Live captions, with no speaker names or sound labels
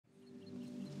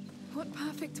What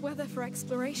perfect weather for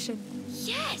exploration.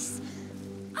 Yes!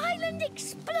 Island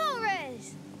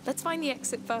explorers! Let's find the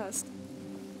exit first.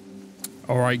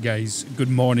 All right, guys. Good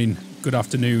morning, good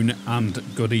afternoon, and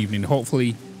good evening.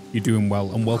 Hopefully, you're doing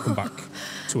well, and welcome back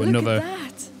to another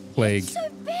Plague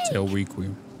Tale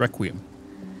Requiem.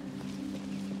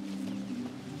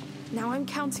 Now I'm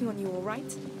counting on you, all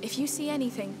right? If you see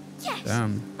anything... Yes!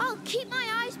 Damn. I'll keep my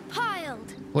eyes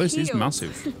piled. Place is Peeled.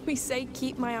 massive. We say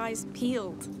keep my eyes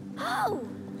peeled. Oh,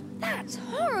 that's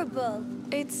horrible.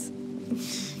 It's...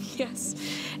 yes,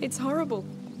 it's horrible.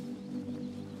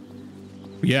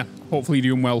 But yeah, hopefully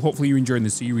you're doing well. Hopefully you're enjoying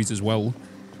the series as well.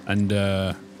 And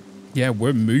yeah,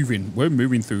 we're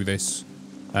moving through this.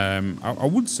 I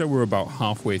would say we're about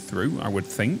halfway through, I would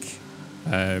think.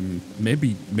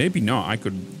 Maybe not. I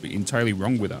could be entirely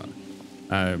wrong with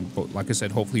that. But like I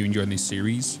said, hopefully you're enjoying this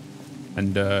series.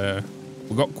 And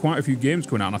we've got quite a few games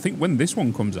going out. And I think when this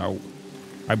one comes out,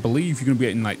 I believe you're going to be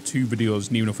getting like 2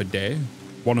 videos near enough a day.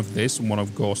 One of this and one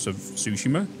of Ghost of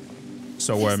Tsushima.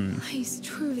 So this place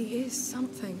truly is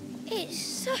something. It's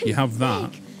so you have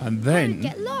that. big. And then,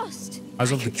 Get lost.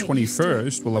 as of the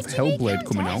 21st, we'll have Hellblade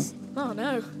coming out. Oh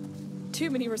no.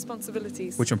 Too many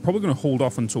responsibilities. Which I'm probably going to hold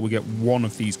off until we get one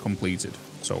of these completed.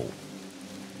 So,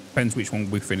 depends which one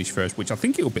we finish first, which I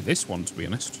think it'll be this one, to be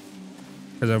honest.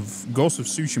 Because Ghost of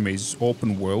Tsushima is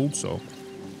open world, so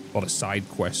a lot of side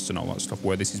quests and all that stuff,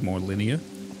 where this is more linear.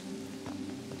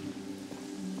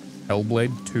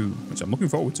 Hellblade 2, which I'm looking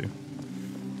forward to.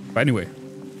 But anyway,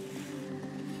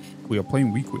 we are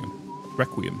playing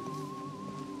Requiem.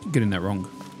 Keep getting that wrong.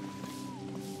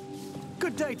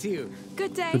 Good day to you.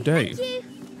 Good day. Good day. Thank you.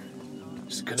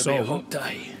 It's going to be a hot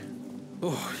day.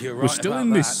 Oh, you're right. We're still about in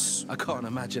that. this I can't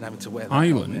imagine having to wear that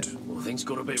island. helmet. Well, things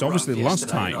got a bit So obviously rough last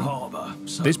yesterday in the time, harbour,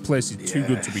 so this place is too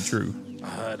good to be true. I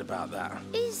heard about that.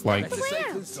 Is Like- that the way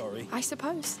out? Sorry. I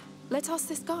suppose. Let's ask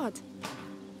this guard.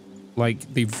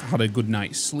 Like, they've had a good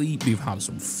night's sleep, they've had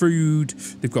some food,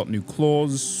 they've got new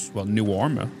clothes, well, new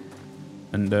armor.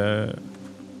 And,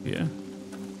 yeah.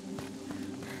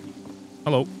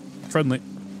 Hello. Friendly.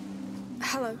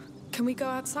 Hello. Can we go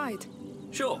outside?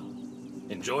 sure.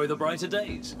 Enjoy the brighter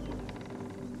days.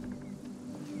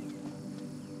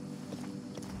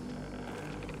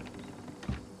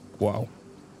 Wow.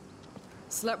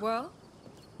 Slept well?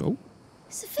 Oh.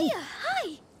 Sophia,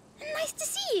 hi. Nice to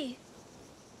see you.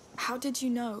 How did you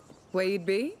know? Where you'd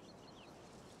be?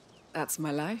 That's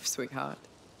my life, sweetheart.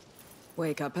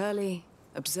 Wake up early,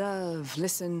 observe,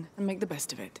 listen, and make the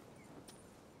best of it.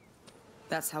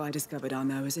 That's how I discovered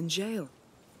Arnaud was in jail.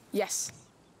 Yes.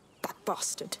 That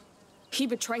bastard. He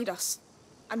betrayed us.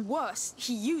 And worse,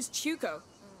 he used Hugo.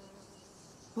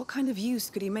 What kind of use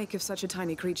could he make of such a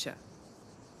tiny creature?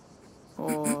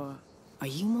 Or are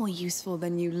you more useful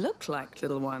than you look like,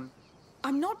 little one?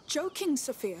 I'm not joking,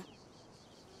 Sophia.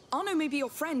 Arnaud may be your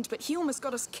friend, but he almost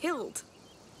got us killed.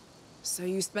 So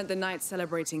you spent the night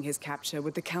celebrating his capture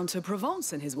with the Count of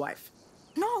Provence and his wife?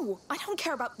 No, I don't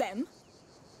care about them.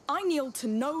 I kneel to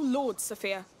no lord,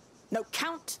 Sophia. No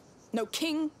count, no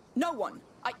king, no one.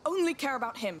 I only care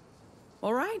about him.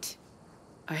 All right.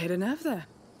 I hit a nerve there.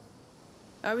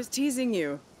 I was teasing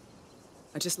you.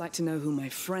 I just like to know who my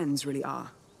friends really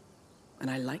are. And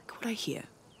I like what I hear.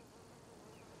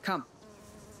 Come.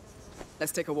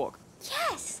 Let's take a walk.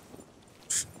 Yes.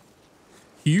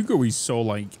 Hugo is so,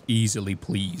 like, easily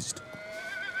pleased.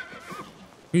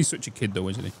 He's such a kid, though,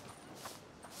 isn't he?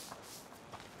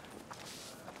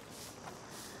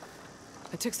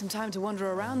 I took some time to wander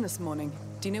around this morning.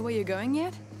 Do you know where you're going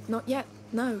yet? Not yet,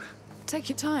 no. Take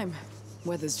your time.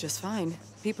 Weather's just fine.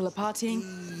 People are partying.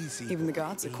 Easy. Even the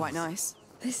guards are quite nice.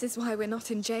 This is why we're not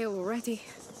in jail already.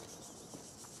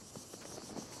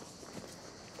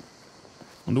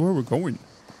 Wonder where we're going.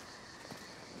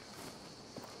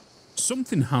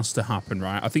 Something has to happen,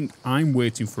 right? I think I'm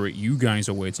waiting for it. You guys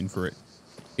are waiting for it.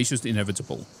 It's just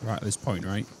inevitable, right, at this point,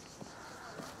 right?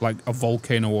 Like a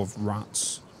volcano of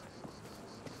rats.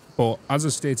 But as I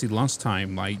stated last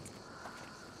time, like,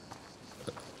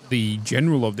 the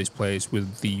general of this place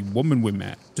with the woman we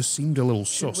met just seemed a little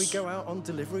Should sus. we go out on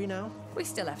delivery now? We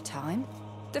still have time.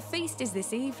 The feast is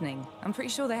this evening. I'm pretty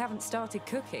sure they haven't started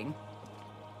cooking.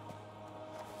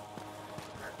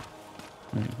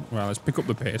 Well, let's pick up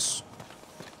the pace.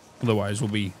 Otherwise, we'll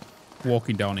be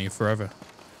walking down here forever.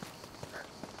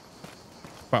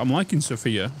 But I'm liking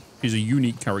Sophia. She's a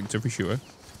unique character for sure.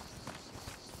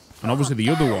 And obviously the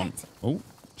other one. Oh.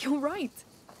 You're right.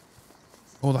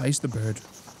 Oh, that is the bird.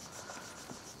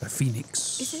 The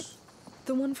phoenix. Is it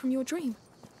the one from your dream?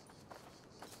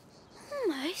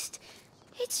 Almost.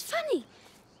 It's funny.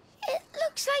 It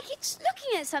looks like it's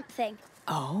looking at something.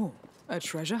 Oh, A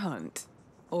treasure hunt.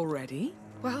 Already?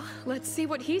 Well, let's see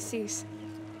what he sees.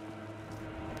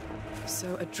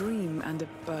 So a dream and a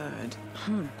bird.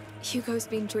 Hugo's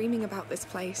been dreaming about this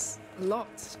place a lot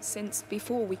since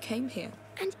before we came here.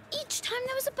 And each time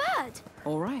there was a bird.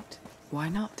 All right. Why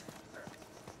not?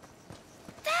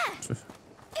 There!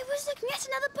 It was looking at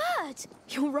another bird.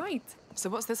 You're right. So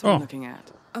what's this one Oh. looking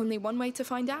at? Only one way to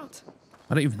find out.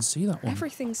 I didn't even see that one.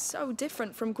 Everything's so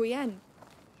different from Guyenne.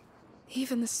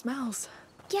 Even the smells.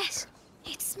 Yes,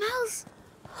 it smells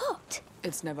hot.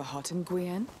 It's never hot in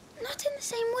Guyenne. Not in the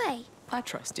same way. I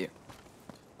trust you.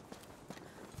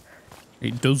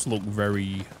 It does look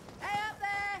very... Hey up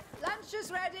there! Lunch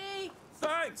is ready!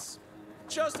 Thanks.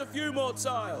 Just a few more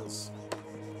tiles.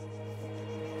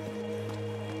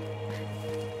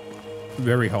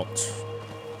 very hot.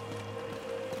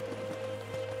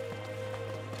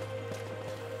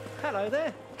 Hello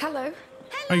there. Hello.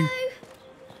 Hello.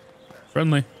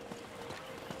 Friendly.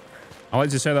 I like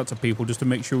to say that to people just to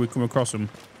make sure we come across them.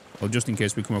 Or just in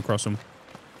case we come across them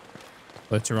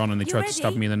later on and they try to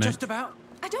stab me in the neck. Just about.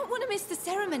 I don't want to miss the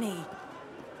ceremony.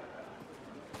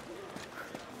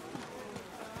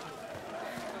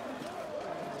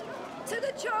 To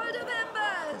the child of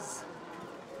embers.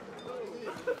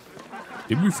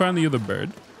 Did we find the other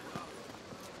bird?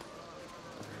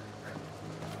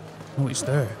 Oh, it's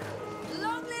there.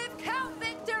 Long live Count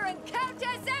Victor and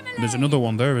Countess Emily. There's another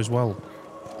one there as well.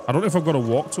 I don't know if I've got to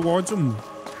walk towards them.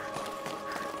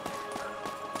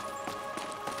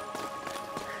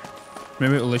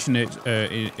 Maybe it'll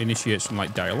initiate some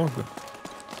like dialogue.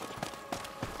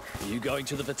 Are you going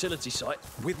to the fertility site?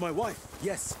 With my wife,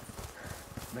 yes.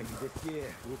 Maybe this year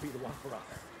will be the one for us.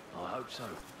 I hope so.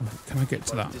 Can I get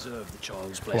to Both that? deserve the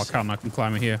child's Oh, I blessing. can. I can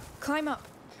climb it here. Climb up.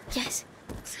 Yes.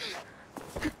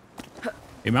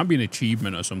 It might be an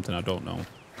achievement or something. I don't know.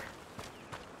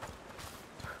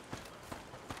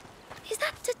 Is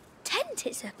that the tent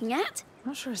it's looking at?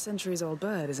 Not sure a centuries-old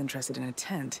bird is interested in a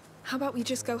tent. How about we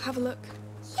just go have a look?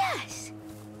 Yes.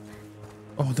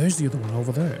 Oh, there's the other one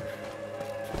over there.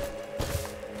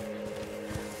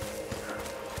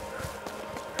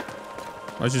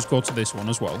 Let's just go to this one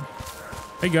as well.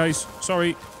 Hey guys,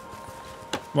 sorry.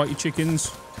 What, your chickens?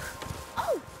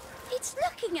 Oh, it's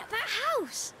looking at that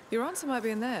house. Your answer might be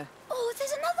in there. Oh,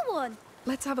 there's another one.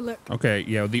 Let's have a look. Okay,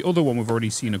 yeah, the other one we've already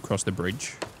seen across the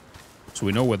bridge. So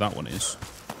we know where that one is.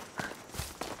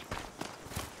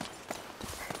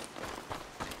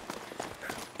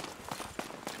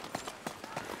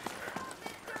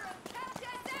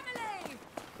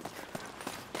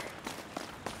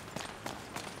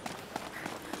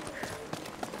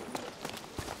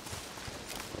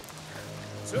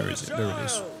 Where is it? There it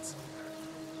is.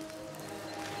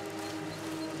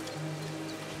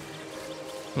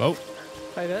 Hello?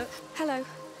 Hey there. Hello.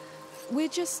 We're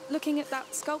just looking at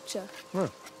that sculpture.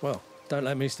 Oh, well, don't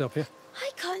let me stop you. I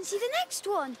can't see the next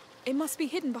one. It must be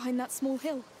hidden behind that small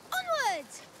hill.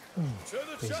 Onwards.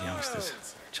 These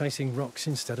youngsters. Chasing rocks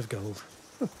instead of gold.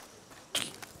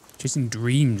 Chasing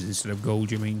dreams instead of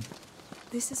gold, you mean?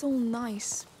 This is all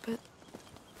nice, but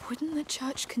wouldn't the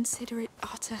church consider it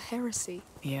utter heresy?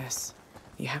 Yes.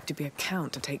 You have to be a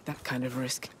count to take that kind of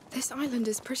risk. This island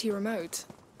is pretty remote.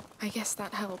 I guess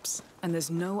that helps. And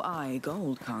there's no eye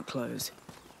gold can't close.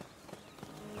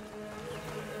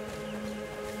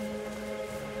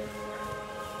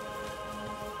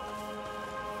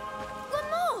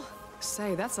 One more.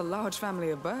 Say, that's a large family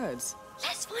of birds.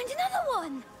 Let's find another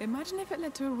one. Imagine if it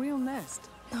led to a real nest.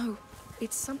 No,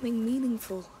 it's something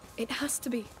meaningful. It has to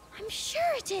be. I'm sure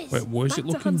it is. Wait, where's Back it to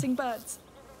looking? hunting birds.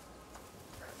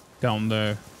 Down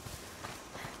there.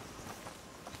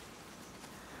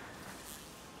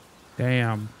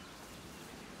 Damn.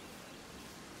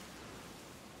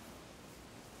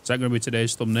 Is that going to be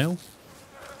today's thumbnail?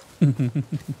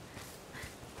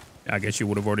 I guess you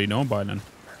would have already known by then.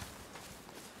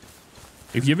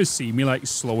 If you ever see me like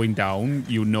slowing down,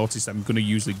 you'll notice I'm going to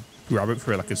usually grab it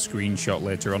for like a screenshot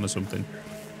later on or something.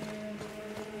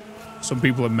 Some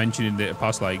people have mentioned in the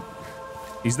past, like,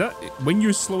 is that when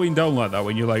you're slowing down like that,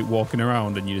 when you're like walking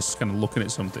around and you're just kind of looking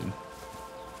at something?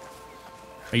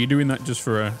 Are you doing that just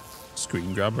for a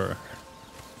screen grab or a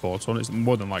photo? It's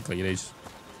more than likely it is.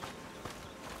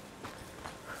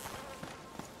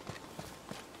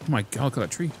 Oh my god, look at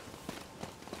that tree.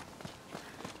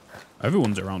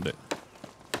 Everyone's around it.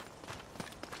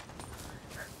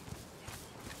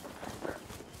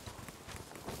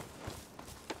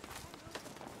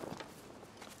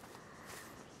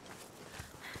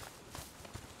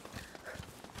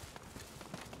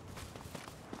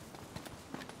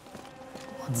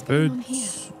 What's going on Birds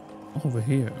here? over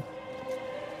here.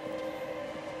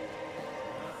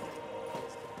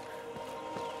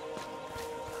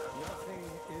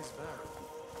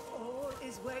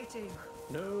 waiting.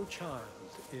 No child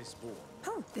is born.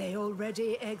 Oh, they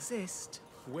already exist.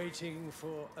 Waiting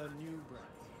for a new bride.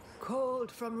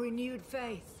 Called from renewed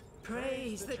faith.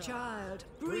 Praise the child.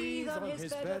 Breathe on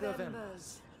his bed of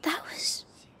embers. That was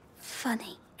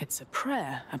funny. It's a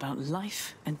prayer about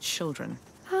life and children.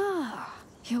 Ah,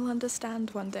 you'll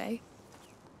understand one day.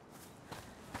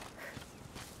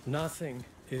 Nothing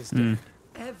is dead.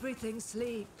 Everything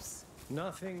sleeps.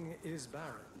 Nothing is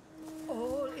barren.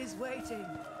 All is waiting.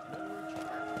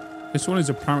 This one is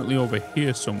apparently over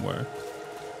here somewhere.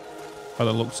 By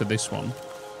the looks of this one.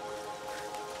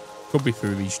 Could be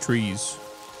through these trees.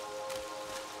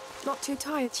 Not too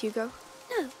tired, Hugo.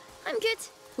 No, I'm good.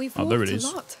 We've Oh, walked there it a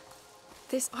is. lot.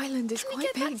 This island is Can we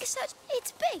quite go back big. to such...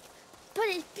 It's big, but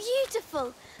it's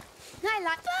beautiful. I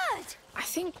like bird. I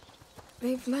think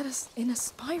they've led us in a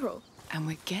spiral. And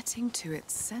we're getting to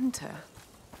its center.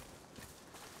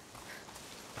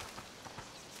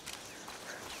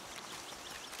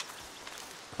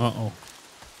 Uh-oh.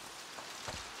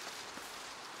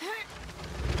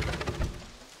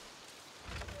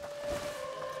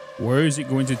 Where is it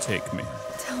going to take me?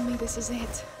 Tell me this is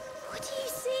it. What do you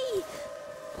see?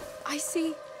 I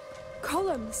see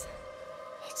columns.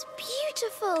 It's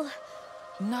beautiful.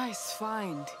 Nice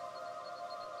find.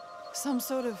 Some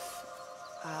sort of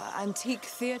antique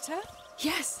theater?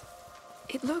 Yes,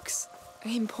 it looks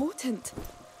important.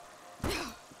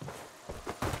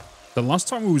 The last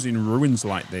time we was in ruins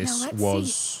like this Now let's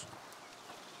was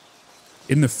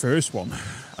in the first one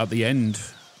at the end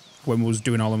when we was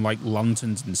doing all them like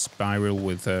lanterns and spiral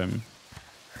with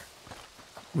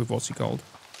what's he called?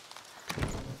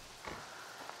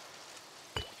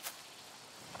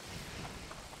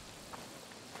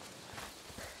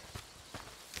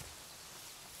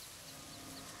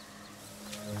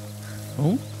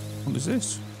 Oh, what is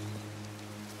this?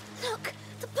 Look,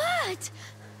 the bird.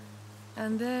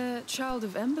 And they're child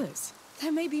of embers.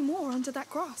 There may be more under that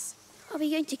grass. Are we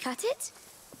going to cut it?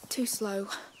 Too slow.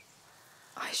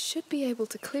 I should be able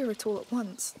to clear it all at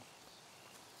once.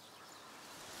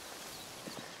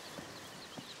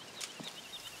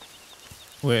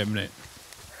 Wait a minute.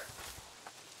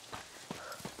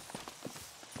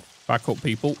 Back up,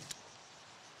 people.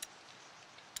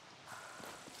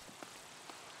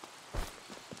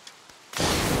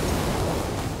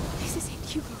 This is it,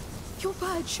 Hugo. Your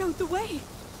bird showed the way.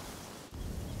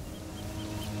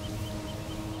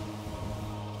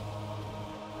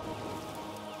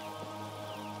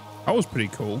 That was pretty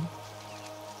cool.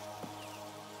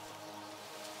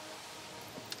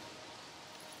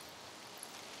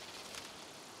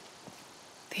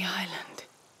 The island.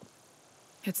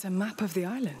 It's a map of the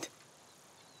island.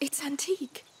 It's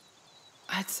antique.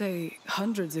 I'd say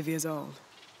hundreds of years old.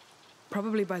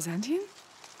 Probably Byzantine?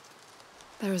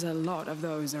 There is a lot of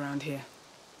those around here.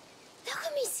 Look,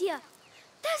 Amicia.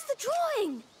 There's the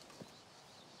drawing.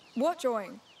 What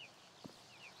drawing?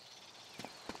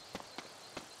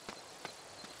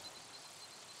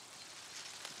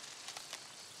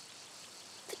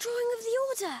 The drawing of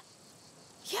the order.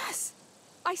 Yes,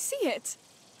 I see it.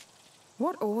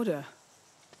 What order?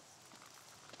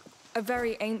 A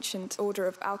very ancient order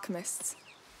of alchemists.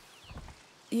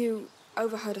 You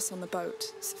overheard us on the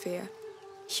boat, Sophia.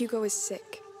 Hugo is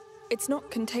sick. It's not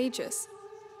contagious.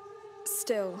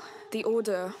 Still, the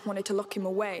order wanted to lock him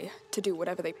away to do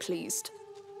whatever they pleased.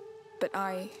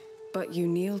 But you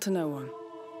kneel to no one.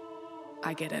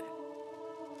 I get it.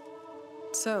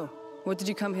 So, what did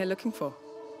you come here looking for?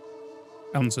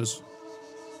 Answers.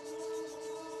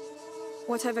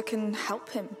 Whatever can help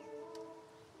him.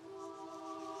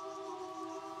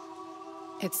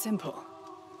 It's simple.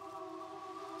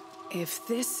 If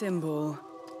this symbol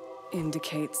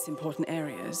indicates important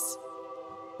areas,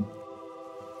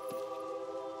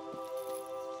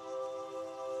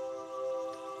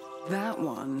 that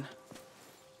one...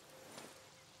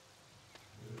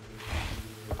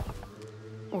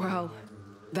 Well,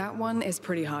 that one is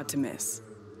pretty hard to miss.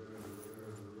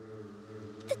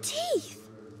 The teeth.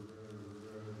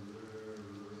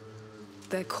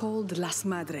 They're called Las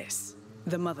Madres,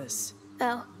 the mothers.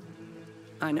 Oh.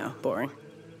 I know, boring.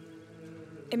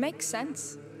 It makes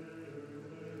sense.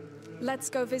 Let's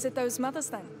go visit those mothers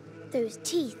then. Those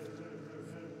teeth.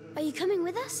 Are you coming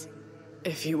with us?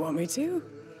 If you want me to.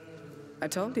 I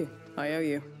told you, I owe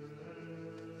you.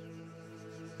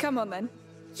 Come on then.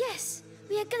 Yes,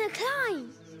 we are gonna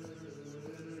climb.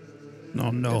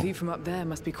 No, no. The view from up there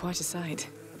must be quite a sight.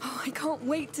 Oh, I can't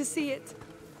wait to see it.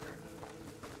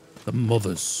 The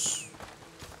mothers.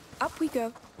 Up we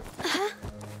go.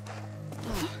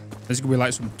 There's gonna be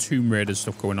like some Tomb Raider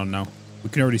stuff going on now. We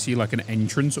can already see like an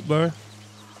entrance up there.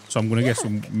 So I'm gonna guess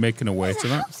we're making our way to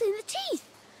that. Holes in the teeth.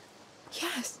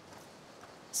 Yes.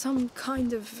 Some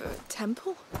kind of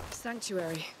temple?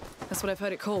 Sanctuary. That's what I've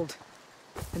heard it called.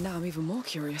 And now I'm even more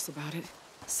curious about it.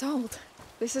 Sold.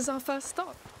 This is our first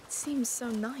stop. It seems so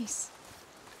nice.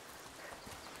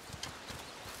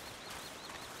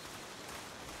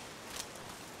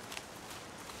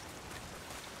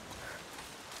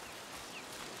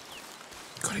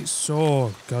 God, it's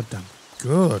so goddamn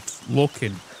good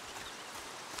looking.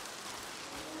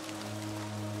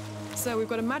 So we've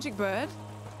got a magic bird,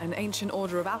 an ancient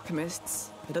order of alchemists.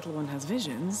 The little one has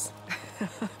visions.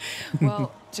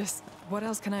 Well, just what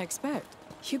else can I expect?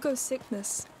 Hugo's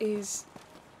sickness is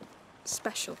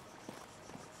special.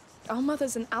 Our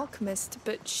mother's an alchemist,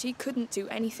 but she couldn't do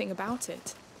anything about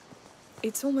it.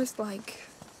 It's almost like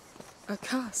a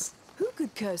curse. Who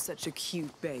could curse such a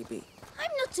cute baby?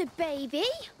 I'm not a baby.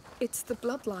 It's the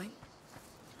bloodline.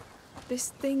 This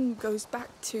thing goes back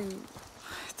to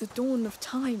the dawn of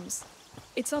times.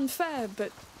 It's unfair,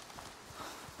 but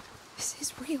this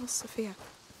is real, Sophia.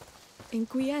 In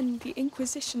Guyenne, the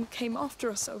Inquisition came after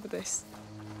us over this.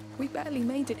 We barely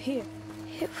made it here.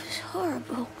 It was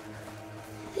horrible.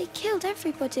 They killed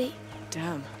everybody.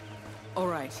 Damn. All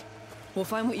right. We'll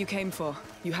find what you came for.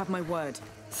 You have my word.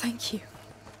 Thank you.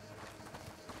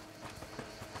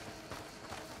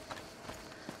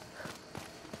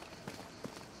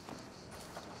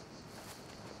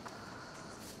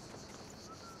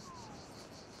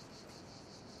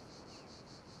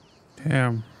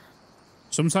 Damn.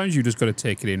 Sometimes you just got to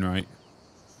take it in, right?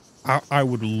 I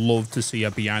would love to see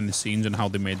a behind the scenes on how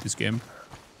they made this game.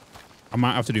 I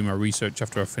might have to do my research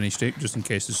after I've finished it, just in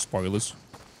case there's spoilers.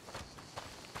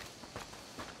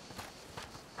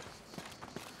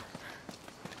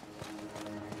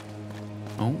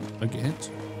 Oh, a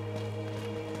gate.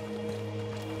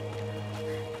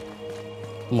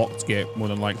 Locked gate, more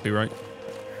than likely, right?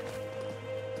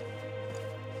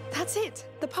 That's it.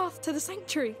 The path to the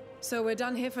sanctuary. So we're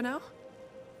done here for now?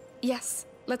 Yes.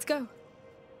 Let's go.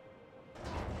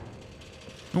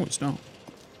 No, it's not.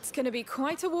 It's gonna be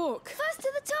quite a walk. First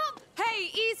to the top. Hey,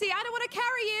 easy. I don't want to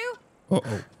carry you.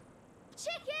 Uh-oh.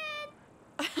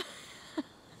 Chicken.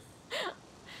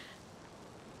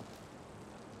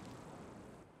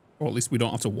 Or at least we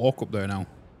don't have to walk up there now.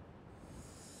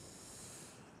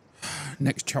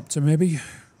 Next chapter, maybe?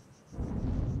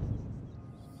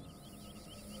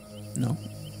 No.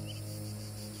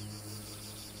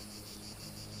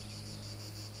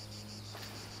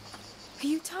 Are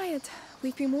you tired?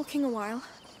 We've been walking a while.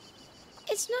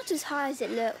 It's not as high as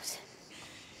it looks.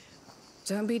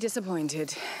 Don't be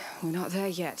disappointed. We're not there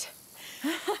yet.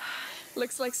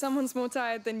 Looks like someone's more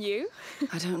tired than you.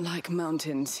 I don't like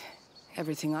mountains.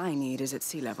 Everything I need is at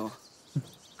sea level. I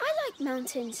like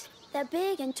mountains. They're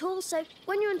big and tall, so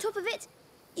when you're on top of it,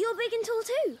 you're big and tall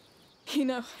too. You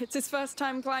know, it's his first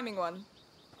time climbing one.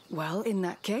 Well, in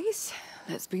that case,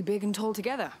 let's be big and tall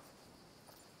together.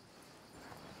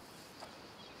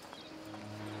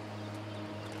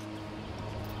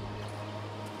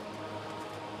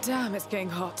 Damn, it's getting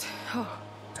hot. Oh.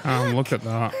 Damn, look at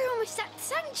that. We're almost at the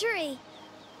sanctuary.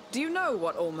 Do you know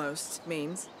what almost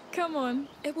means? Come on,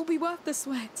 it will be worth the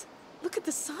sweat. Look at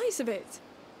the size of it.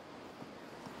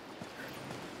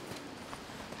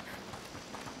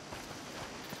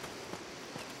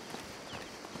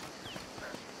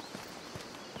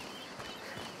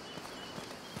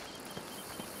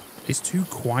 It's too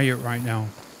quiet right now.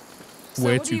 So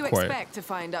Way what do too you quiet. expect to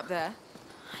find up there?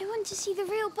 I want to see the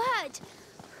real bird.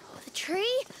 Or the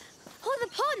tree. Or the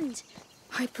pond.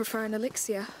 I'd prefer an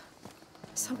elixir.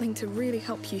 Something to really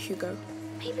help you, Hugo.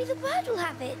 Maybe the bird will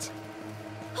have it.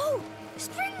 Oh,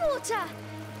 spring water.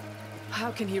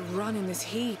 How can he run in this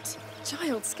heat?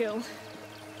 Child skill.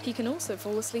 He can also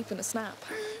fall asleep in a snap.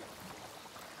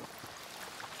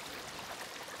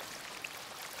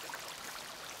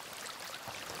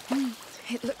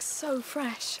 It looks so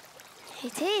fresh.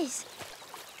 It is.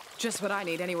 Just what I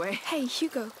need anyway. Hey,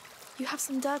 Hugo, you have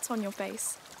some dirt on your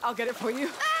face. I'll get it for you.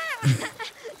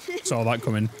 Saw that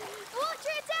coming.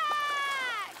 Water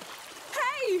attack!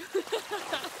 Hey!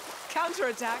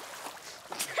 Counterattack.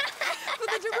 For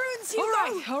the Daroons,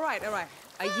 Hugo! All right. I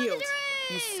For the yield.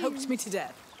 You Daroons! soaked me to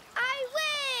death. I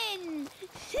win!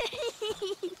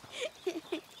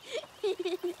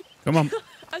 Come on.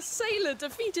 A sailor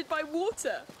defeated by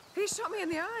water. He shot me in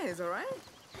the eyes, all right?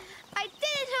 I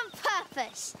did it on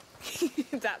purpose.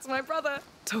 That's my brother.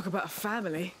 Talk about a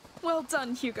family. Well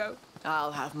done, Hugo.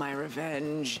 I'll have my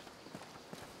revenge.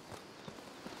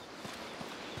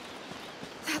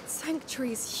 That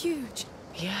sanctuary is huge.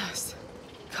 Yes.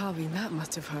 Carving that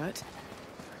must have hurt.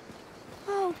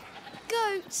 Oh,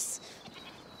 goats.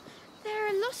 There are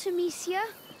a lot, Amicia.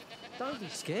 Don't be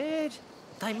scared.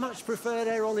 They much prefer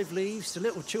their olive leaves to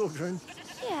little children.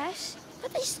 Yes,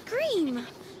 but they scream.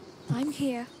 I'm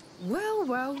here. Well,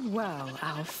 well, well.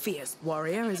 Our fierce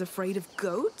warrior is afraid of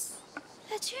goats?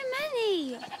 There are too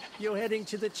many. You're heading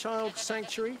to the child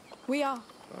sanctuary? We are.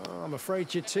 Oh, I'm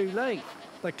afraid you're too late.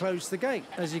 They closed the gate,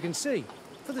 as you can see,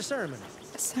 for the ceremony.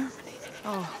 A ceremony.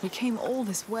 Oh, we came all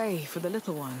this way for the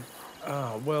little one.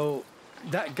 Ah, well,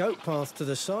 that goat path to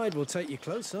the side will take you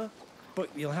closer, but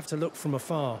you'll have to look from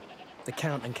afar. The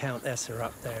Count and Countess are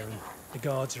up there, and the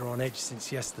guards are on edge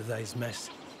since yesterday's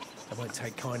mess. They won't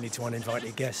take kindly to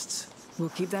uninvited guests. We'll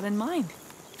keep that in mind.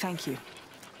 Thank you.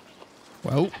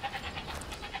 Well,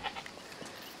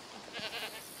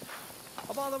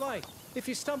 Oh, by the way, if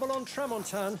you stumble on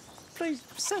Tramontane, please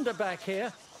send her back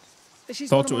here. She's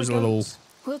thought one it of was a my little goats.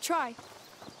 We'll try.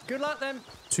 Good luck, then.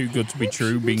 too good to be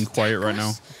true, being quiet right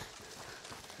now.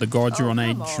 The guards are on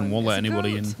edge and won't let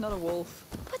anybody in. Not a wolf.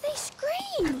 But they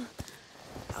scream.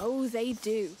 Oh, they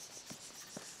do.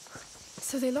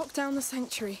 So they locked down the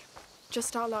sanctuary.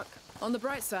 Just our luck. On the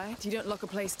bright side, you don't lock a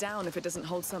place down if it doesn't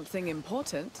hold something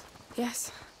important.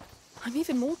 Yes. I'm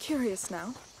even more curious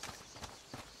now.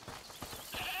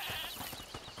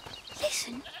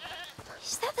 Listen,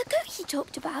 is that the goat he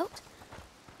talked about?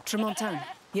 Tramontane,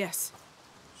 yes.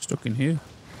 Stuck in here.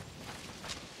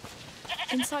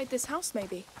 Inside this house,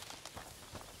 maybe.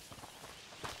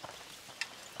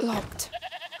 Locked.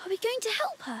 Are we going to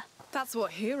help her? That's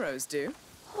what heroes do.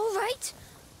 All right.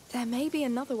 There may be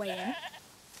another way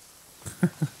in.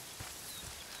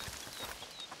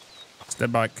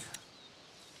 Step back.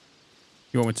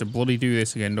 You want me to bloody do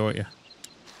this again, don't you?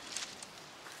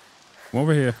 Come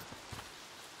over here.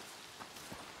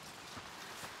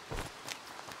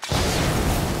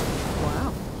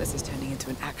 Wow, this is turning into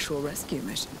an actual rescue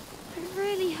mission. I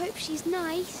really hope she's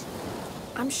nice.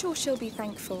 I'm sure she'll be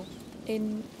thankful.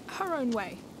 In her own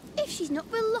way. If she's not,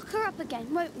 we'll lock her up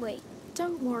again, won't we?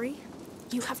 Don't worry.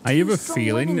 You have I have two a strong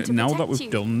feeling women to now that protect we've you.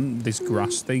 done this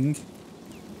grass thing,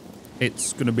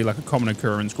 it's going to be like a common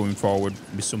occurrence going forward.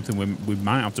 Be something we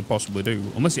might have to possibly do.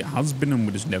 Unless it has been and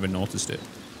we just never noticed it.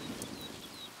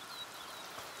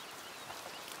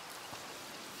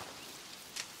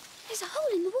 There's a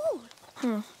hole in the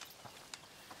wall.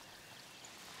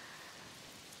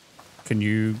 Can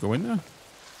you go in there?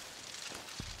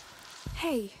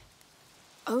 Hey,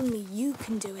 only you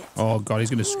can do it. Oh god, he's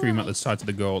going to scream at the sight of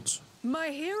the goats. My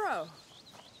hero!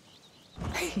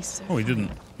 He's so Oh, he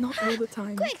didn't. Not all the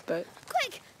time, Quick, but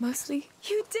quick! mostly.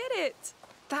 You did it!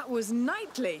 That was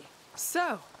knightly.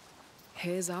 So,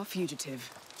 here's our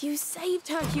fugitive. You saved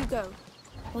her, Hugo.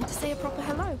 Want to say a proper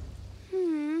hello?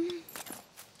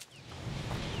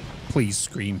 Please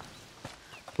scream.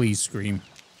 Please scream.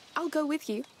 I'll go with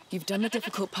you. You've done the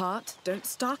difficult part. Don't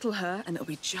startle her and it'll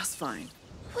be just fine.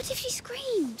 What if she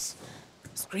screams?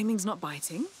 Screaming's not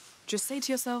biting. Just say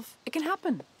to yourself, it can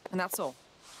happen. And that's all.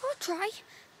 I'll try.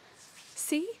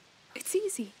 See? It's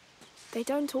easy. They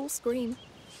don't all scream.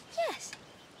 Yes.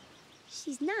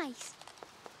 She's nice.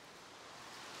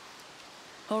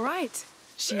 All right.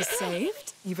 She's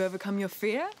saved. You've overcome your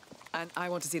fear. And I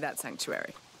want to see that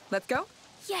sanctuary. Let's go.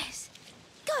 Yes.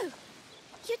 Go.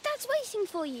 Your dad's waiting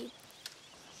for you.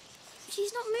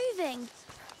 She's not moving.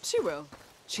 She will.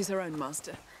 She's her own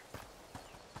master.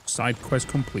 Side quest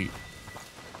complete.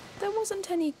 There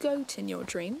wasn't any goat in your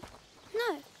dream.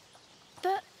 No.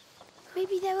 But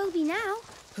maybe there will be now.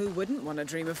 Who wouldn't want to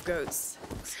dream of goats?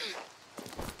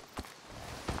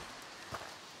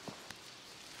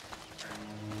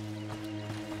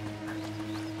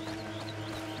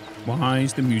 Why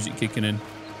is the music kicking in?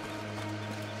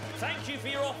 Thank you for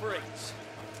your offerings.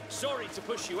 Sorry to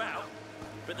push you out,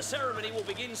 but the ceremony will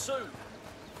begin soon.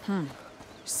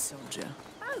 Soldier.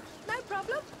 Oh, no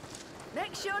problem.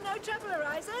 Make sure no trouble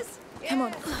arises. Come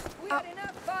on. Yes, we had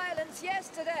enough violence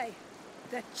yesterday.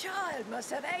 The child must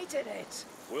have hated it.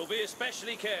 We'll be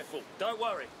especially careful. Don't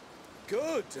worry.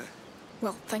 Good.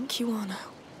 Well, thank you, Arno.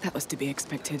 That was to be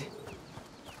expected.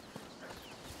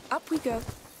 Up we go.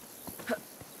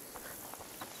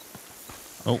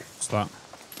 Oh, what's that?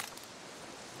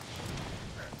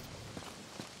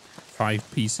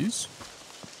 5 pieces.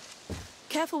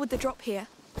 Careful with the drop here.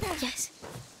 Yes.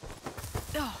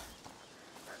 Oh,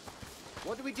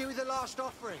 What do we do with the last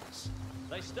offerings?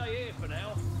 They stay here for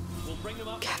now. We'll bring them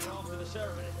up here after the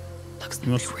ceremony. looks like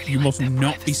You must, they really you like must their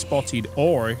not be privacy. spotted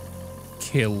or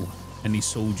kill any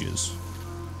soldiers.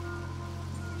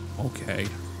 Okay.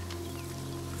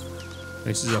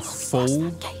 This is a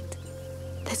full Gate.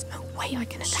 There's no way I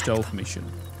can attack stealth them. mission.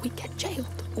 We get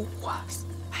jailed or worse.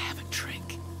 I have a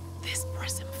trick. This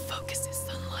prism focuses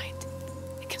sunlight.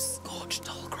 It can scorch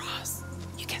tall grass.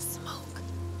 You get smoke.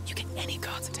 You get any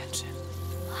guard attention.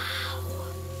 Wow.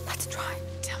 Let's try.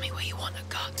 Tell me where you want a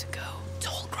guard to go.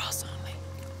 Tall grass only.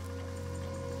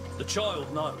 The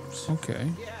child knows.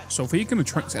 Okay. Sophia can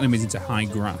attract enemies into high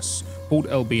grass. Hold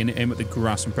LB and aim at the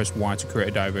grass and press Y to create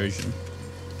a diversion.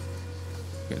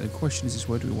 Okay, the question is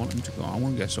where do we want him to go? I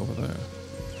want to guess over there.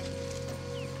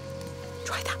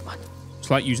 Try that one. It's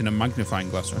like using a magnifying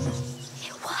glass, right?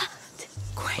 It worked.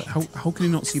 Great. But how can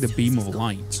he not see the beam of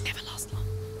light? Never lost long.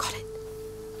 Got it.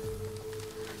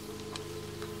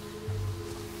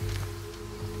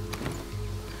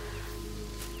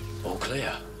 All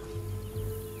clear.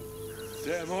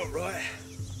 Damn all right.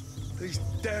 These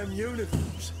damn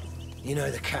uniforms. You know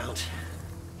the Count.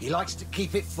 He likes to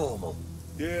keep it formal.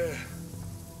 Yeah.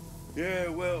 Yeah,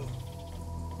 well,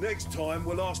 next time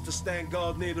we'll ask to stand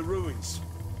guard near the ruins.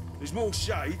 There's more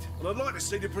shade, and I'd like to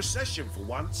see the procession for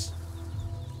once.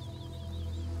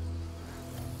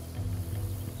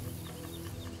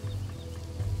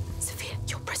 Sophia,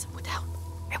 your present would help.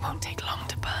 It won't take long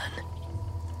to burn.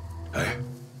 Hey.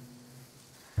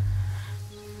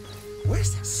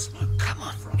 Where's that smoke? Come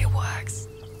on, it works.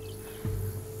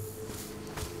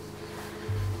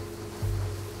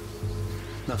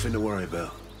 Nothing to worry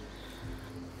about.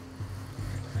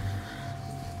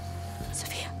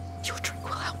 Sophia, your drink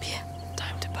will help you.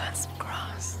 Time to burn some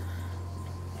grass.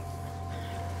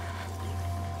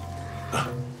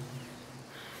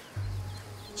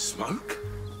 Smoke?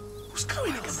 What's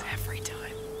going on? Every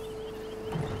time.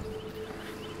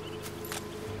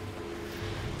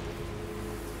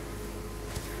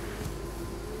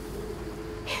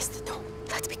 Here's the door.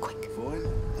 Let's be quick. Fine,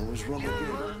 I was wrong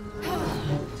again.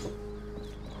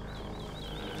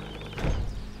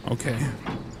 Okay.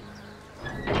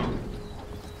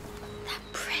 That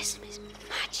prism is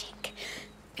magic.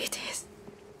 It is,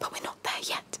 but we're not there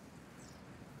yet.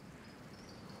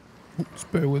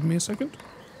 Just bear with me a second.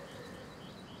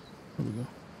 There we go.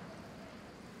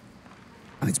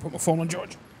 I need to put my phone on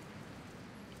charge.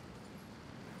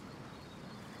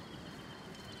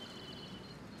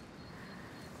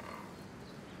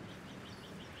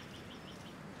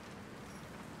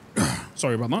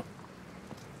 Sorry about that.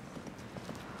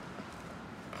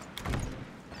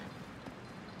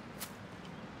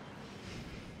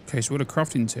 Okay, so we're at a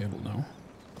crafting table now.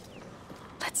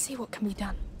 Let's see what can be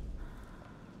done.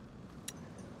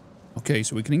 Okay,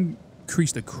 so we can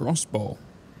increase the crossbow.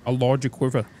 A larger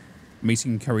quiver means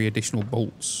you can carry additional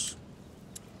bolts.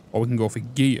 Or we can go for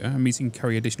gear, means you can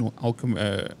carry additional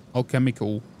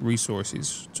alchemical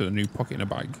resources to the new pocket in a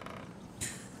bag.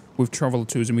 With travel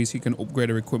tools, it means you can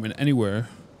upgrade our equipment anywhere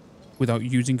without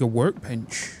using a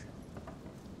workbench.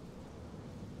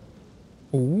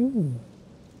 Ooh.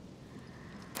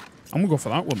 I'm gonna go for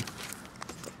that one.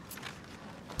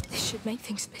 This should make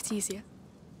things a bit easier.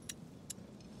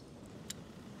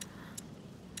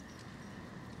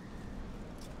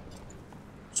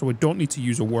 So we don't need to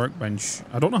use a workbench.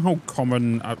 I don't know how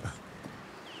common... I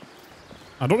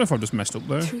don't know if I've just messed up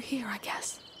there. Through here, I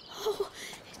guess. Oh,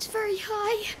 it's very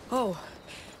high. Oh,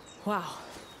 wow.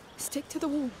 Stick to the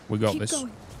wall. We got Keep this.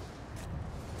 Going.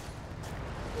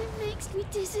 It makes me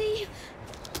dizzy.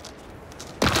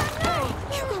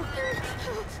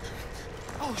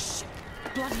 Oh, shit.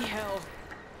 Bloody hell.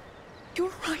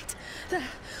 You're right. There.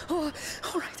 Oh,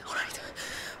 all right, all right.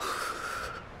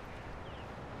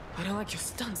 I don't like your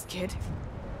stunts, kid.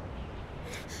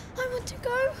 I want to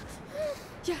go.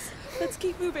 Yes, let's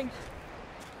keep moving.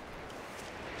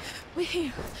 We're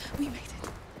here. We made it.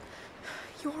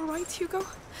 You all right, Hugo?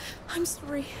 I'm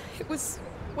sorry. It was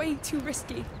way too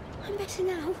risky. I'm better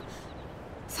now.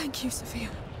 Thank you, Sophia.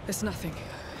 It's nothing.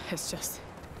 It's just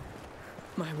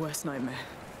my worst nightmare.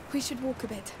 We should walk a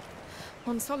bit.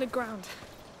 On solid ground.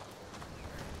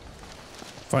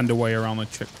 Find a way around the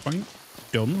checkpoint.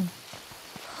 Done.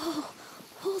 Oh,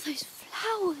 all those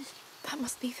flowers. That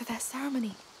must be for their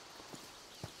ceremony.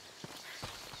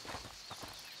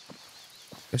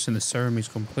 Guessing the ceremony's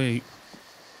complete.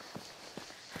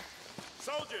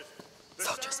 Soldiers!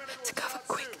 Soldiers, to cover,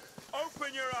 quick.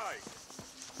 Open your eyes!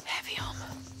 Heavy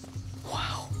armor.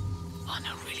 Wow.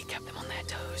 Arno really kept them on their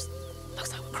toes.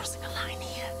 Looks like we're crossing a line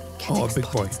here. Oh, a big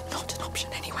boy. Not an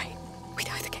option anyway. We'd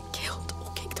either get killed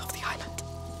or kicked off the island.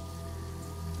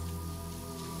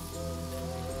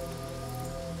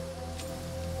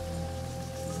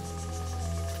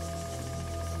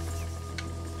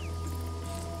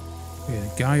 Yeah,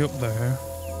 the guy up there.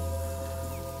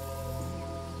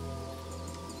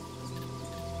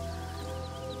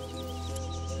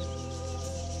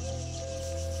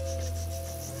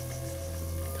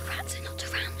 The rats are not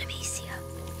around, Amicia.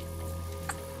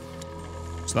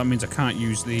 So that means I can't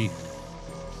use the...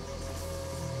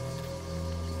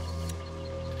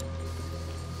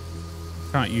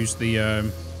 Can't use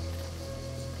the...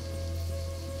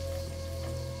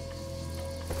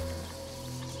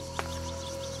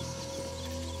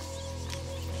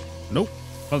 Nope.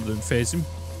 That didn't phase him.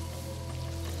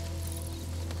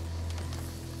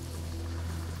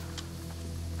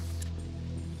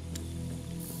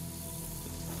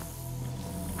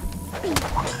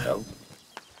 Hell.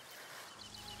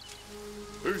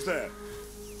 Who's there?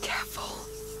 Careful.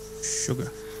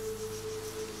 Sugar.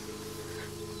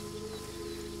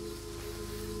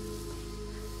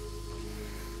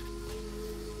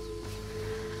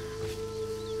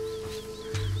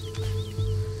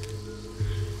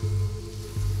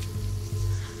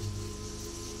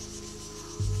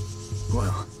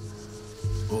 Well,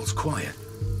 all's quiet.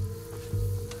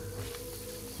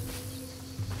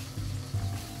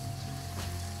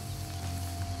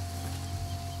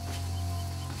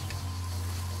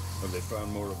 Have they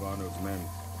found more of Arnold's men?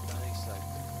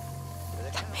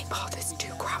 That main path is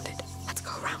too crowded. Let's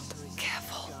go around.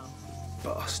 Careful.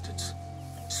 Bastards.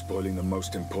 Spoiling the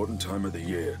most important time of the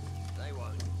year. They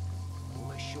won't.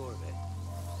 Almost sure of it.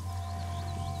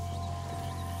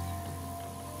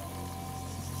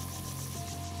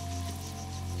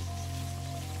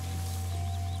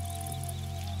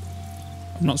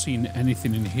 I'm not seeing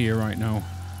anything in here right now.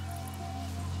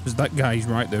 Because that guy's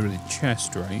right there in the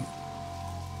chest, right?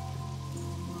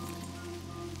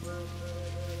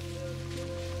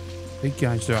 Big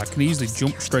guy's there. I can easily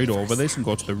jump straight over this and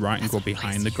go to the right and go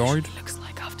behind the guard. Looks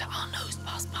like after our nose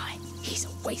passed by, he's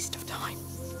a waste of time.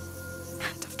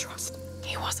 And of trust.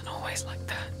 He wasn't always like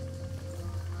that.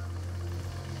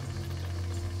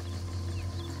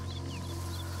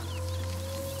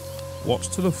 What's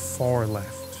to the far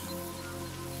left?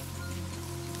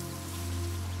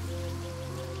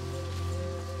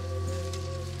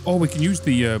 Oh, we can use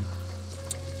the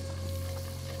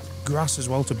grass as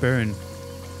well to burn.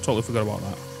 Totally forgot about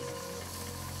that.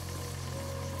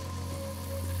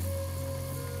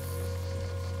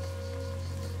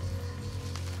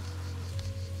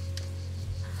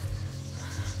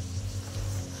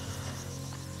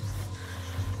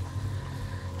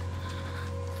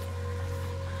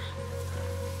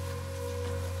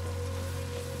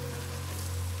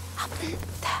 Up there.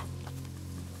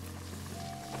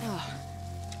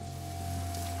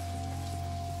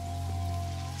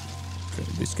 Okay,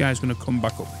 this guy's going to come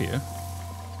back up here.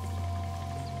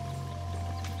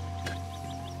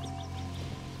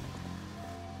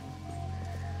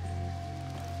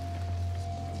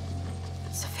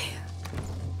 Sophia,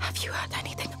 have you heard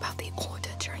anything about the Order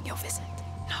during your visit?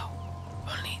 No,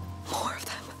 only more of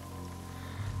them.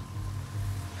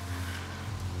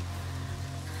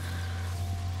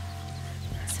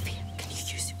 Sophia, can you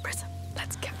use your prism?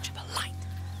 Let's capture the light.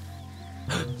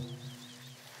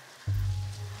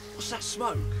 What's that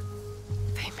smoke?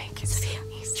 They make it. Sophia,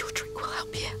 your trick will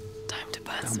help you. Time to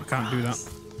burn Damn, some I can't do that. grass.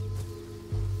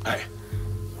 Hey.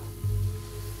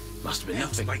 Must have been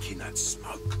nothing. Making that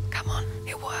smoke. Come on,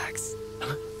 it works.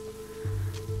 Huh?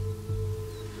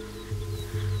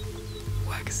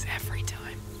 Works every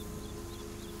time.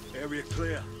 Area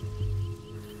clear.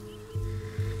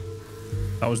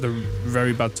 That was the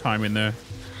very bad timing there.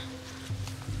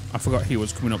 I forgot he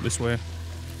was coming up this way.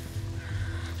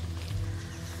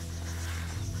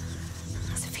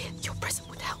 Sophia, your prism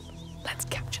would help. Let's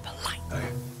capture the light.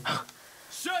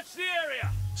 Search the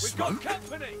area! We've Smoke? got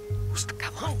company!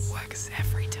 Come on, works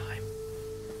every time.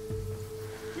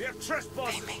 We have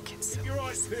trespassers. They make it so Keep your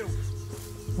eyes peeled.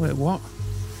 Wait, what?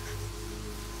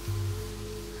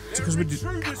 It's There because are we did.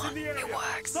 intruders Come on, in the area. it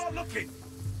works. Start looking.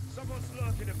 Someone's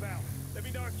lurking about. Let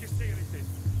me know if you see anything.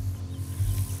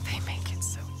 They make it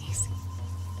so easy.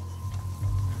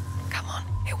 Come on,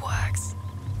 it works.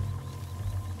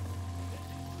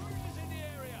 Intruders in the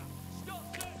area! Stop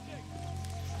searching!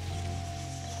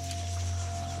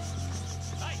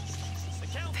 Hey! The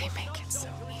count They won't make stop it so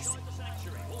till easy. inside the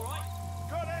sanctuary, alright?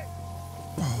 Got it.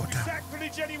 Oh, It's damn.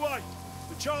 sacrilege anyway.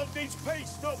 The child needs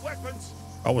peace, not weapons.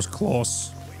 That was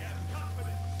close. We have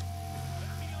company.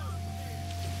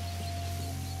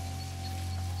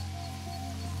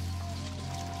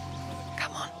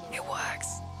 Come on, it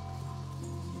works.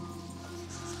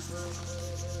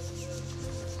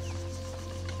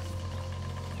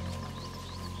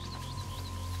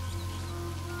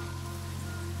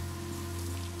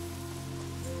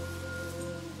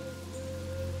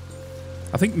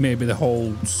 I think maybe the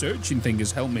whole searching thing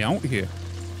has helped me out here.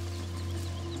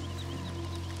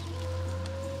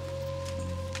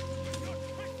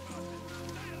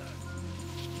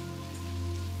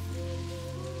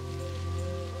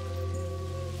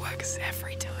 Works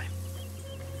every time.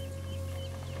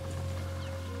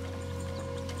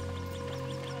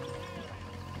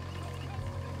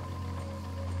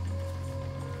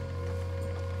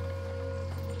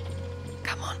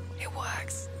 It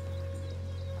works.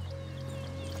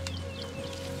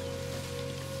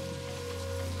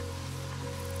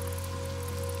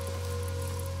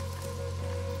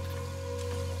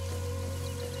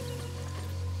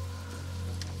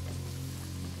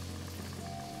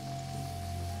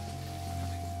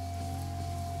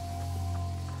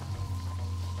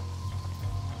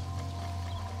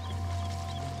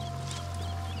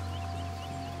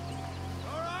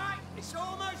 It's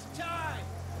almost time.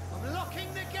 I'm locking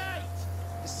the gate.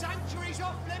 The sanctuary's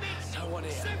off limits. No one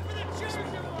here. Send for the chosen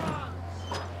ones.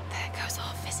 There goes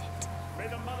our visit. May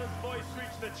the mother's voice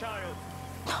reach the child.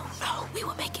 No, we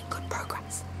were making good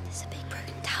progress. There's a big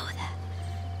broken tower there.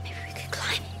 Maybe we could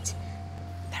climb it.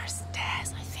 There are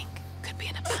stairs, I think. Could be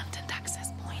an abandoned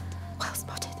access point. Well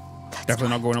spotted. Let's Definitely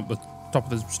try. not going up the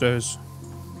top of the stairs.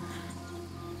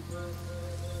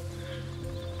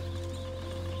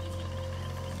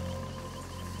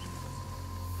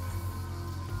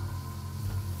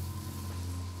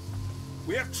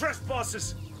 We have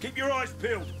trespassers. Keep your eyes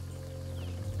peeled.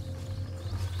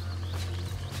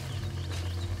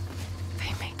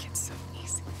 They make it so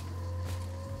easy.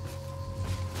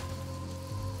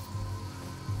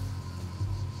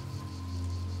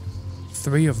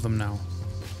 Three of them now.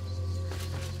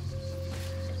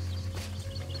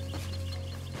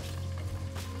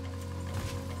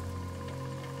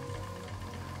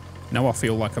 Now I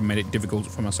feel like I've made it difficult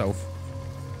for myself.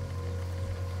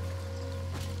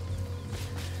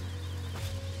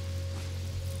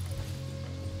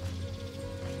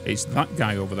 It's that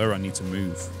guy over there I need to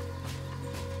move.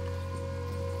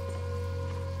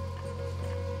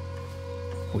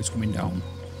 Oh, he's coming down.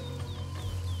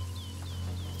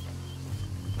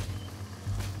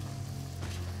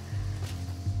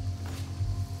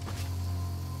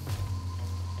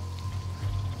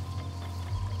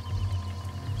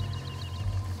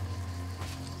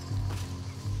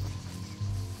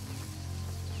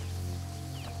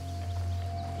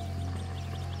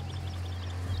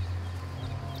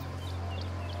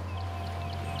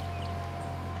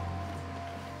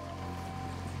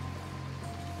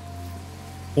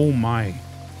 Oh my.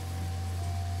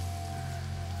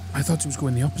 I thought it was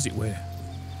going the opposite way.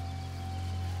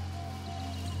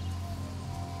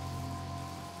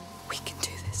 We can do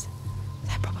this.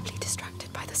 They're probably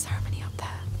distracted by the ceremony up there.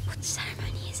 What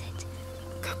ceremony is it?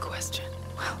 Good question.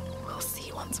 Well, we'll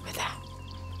see once we're there.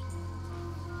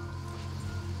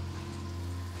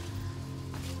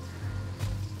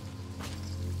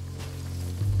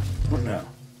 What now?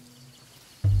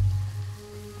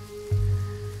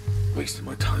 Wasting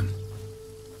my time.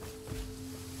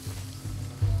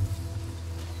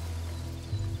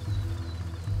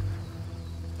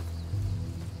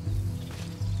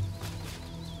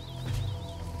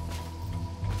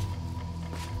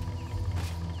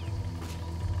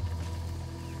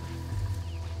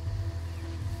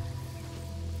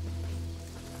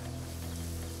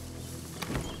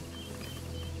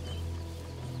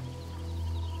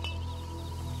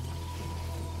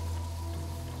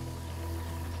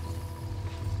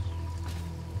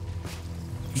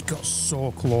 He got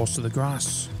so close to the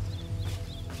grass.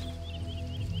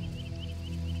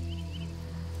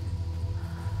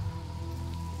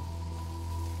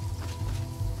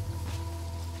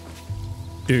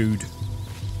 Dude.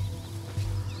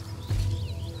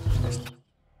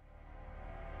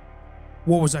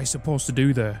 What was I supposed to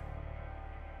do there?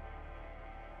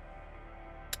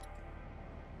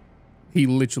 He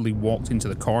literally walked into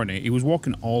the corner. He was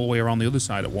walking all the way around the other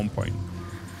side at one point.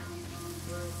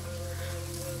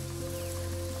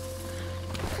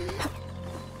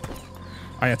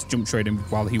 I had to jump straight in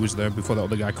while he was there before that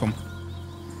other guy come.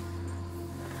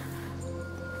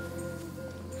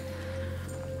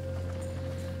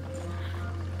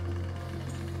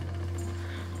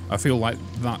 I feel like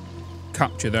that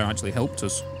capture there actually helped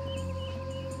us.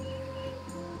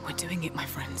 We're doing it, my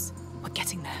friends. We're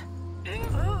getting there.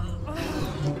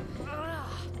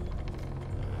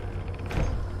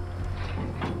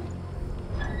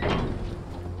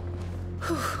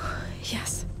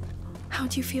 Yes. How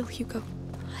do you feel, Hugo?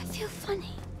 I feel funny,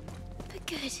 but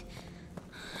good.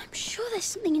 I'm sure there's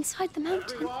something inside the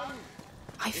mountain.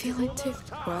 I feel it too.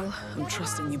 Well, I'm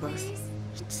trusting you both.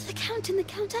 It's the Count and the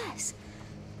Countess.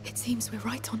 It seems we're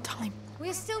right on time.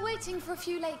 We're still waiting for a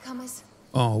few latecomers.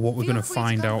 Oh, what we're Feel going to free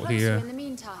find go out closer here. In the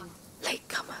meantime.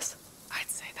 Latecomers. I'd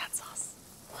say that's us.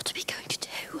 What are we going to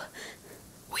do?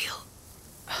 We'll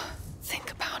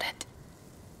think about it.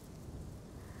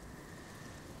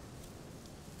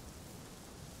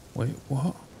 Wait,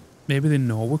 what? Maybe they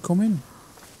know we're coming?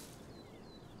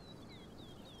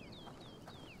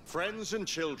 Friends and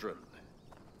children,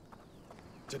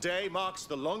 today marks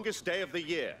the longest day of the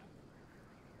year,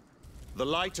 The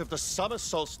light of the summer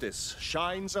solstice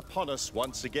shines upon us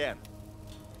once again.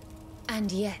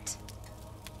 And yet,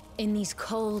 in these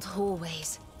cold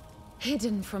hallways,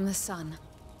 hidden from the sun,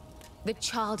 the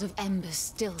child of embers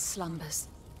still slumbers.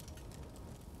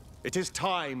 It is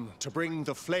time to bring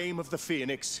the flame of the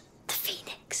Phoenix... The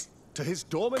Phoenix? ...to his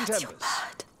dormant That's embers. Your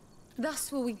bird.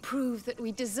 Thus will we prove that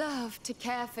we deserve to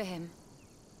care for him.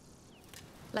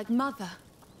 Like mother.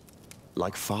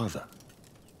 Like father.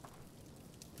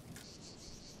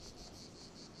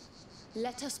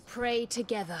 Let us pray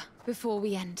together before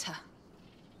we enter.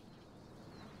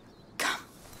 Come.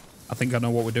 I think I know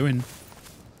what we're doing.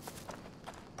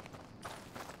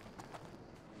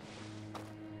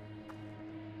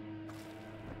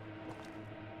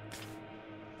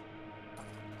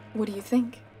 What do you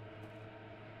think?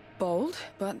 Bold,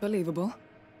 but believable.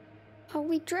 Are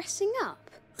we dressing up?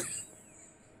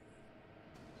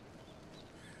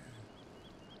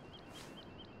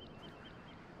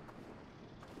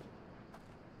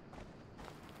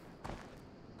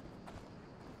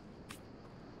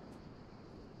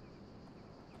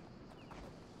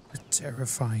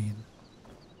 Terrifying.